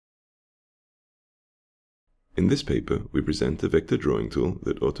In this paper, we present a vector drawing tool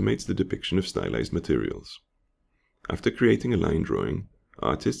that automates the depiction of stylized materials. After creating a line drawing,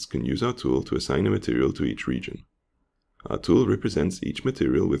 artists can use our tool to assign a material to each region. Our tool represents each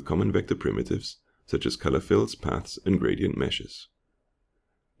material with common vector primitives, such as color fills, paths, and gradient meshes.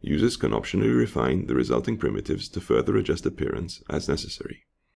 Users can optionally refine the resulting primitives to further adjust appearance as necessary.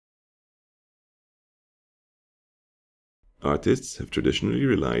 Artists have traditionally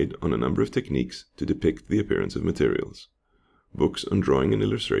relied on a number of techniques to depict the appearance of materials. Books on drawing and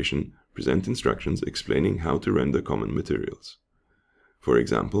illustration present instructions explaining how to render common materials. For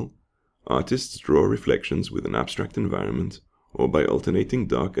example, artists draw reflections with an abstract environment or by alternating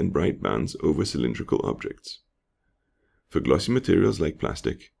dark and bright bands over cylindrical objects. For glossy materials like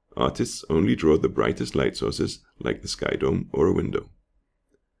plastic, artists only draw the brightest light sources like the sky dome or a window.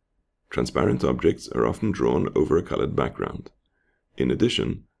 Transparent objects are often drawn over a colored background. In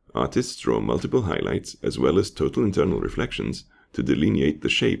addition, artists draw multiple highlights as well as total internal reflections to delineate the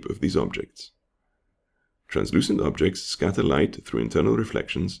shape of these objects. Translucent objects scatter light through internal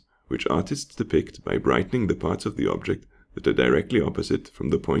reflections, which artists depict by brightening the parts of the object that are directly opposite from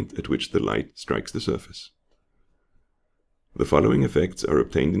the point at which the light strikes the surface. The following effects are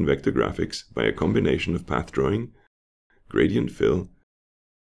obtained in vector graphics by a combination of path drawing, gradient fill,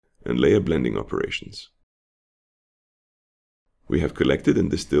 and layer blending operations. We have collected and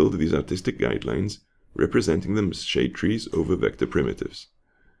distilled these artistic guidelines, representing them as shade trees over vector primitives.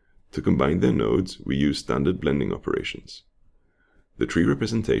 To combine their nodes, we use standard blending operations. The tree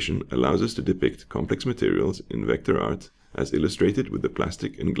representation allows us to depict complex materials in vector art as illustrated with the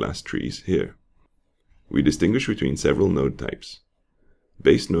plastic and glass trees here. We distinguish between several node types.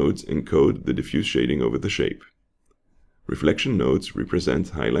 Base nodes encode the diffuse shading over the shape. Reflection nodes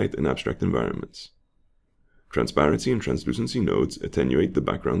represent highlight and abstract environments. Transparency and translucency nodes attenuate the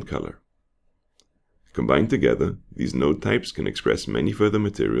background color. Combined together, these node types can express many further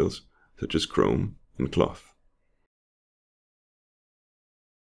materials, such as chrome and cloth.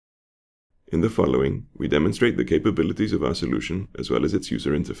 In the following, we demonstrate the capabilities of our solution as well as its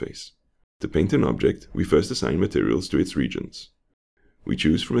user interface. To paint an object, we first assign materials to its regions. We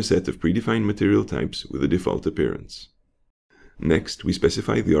choose from a set of predefined material types with a default appearance. Next, we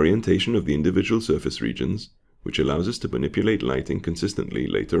specify the orientation of the individual surface regions, which allows us to manipulate lighting consistently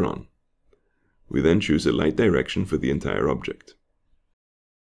later on. We then choose a light direction for the entire object.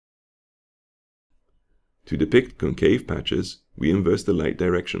 To depict concave patches, we inverse the light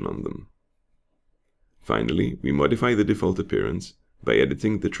direction on them. Finally, we modify the default appearance by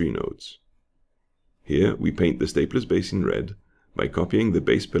editing the tree nodes. Here, we paint the stapler's base in red by copying the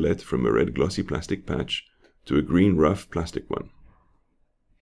base palette from a red glossy plastic patch to a green rough plastic one.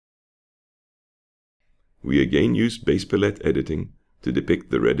 We again use base palette editing to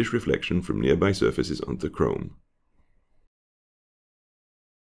depict the reddish reflection from nearby surfaces onto chrome.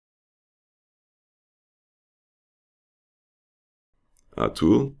 Our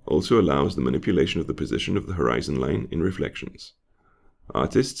tool also allows the manipulation of the position of the horizon line in reflections.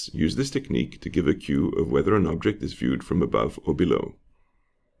 Artists use this technique to give a cue of whether an object is viewed from above or below.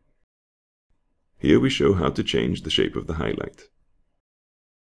 Here we show how to change the shape of the highlight.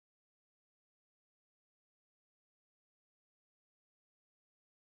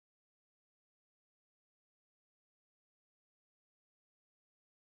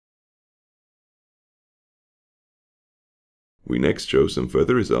 We next show some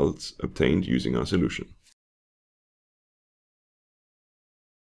further results obtained using our solution.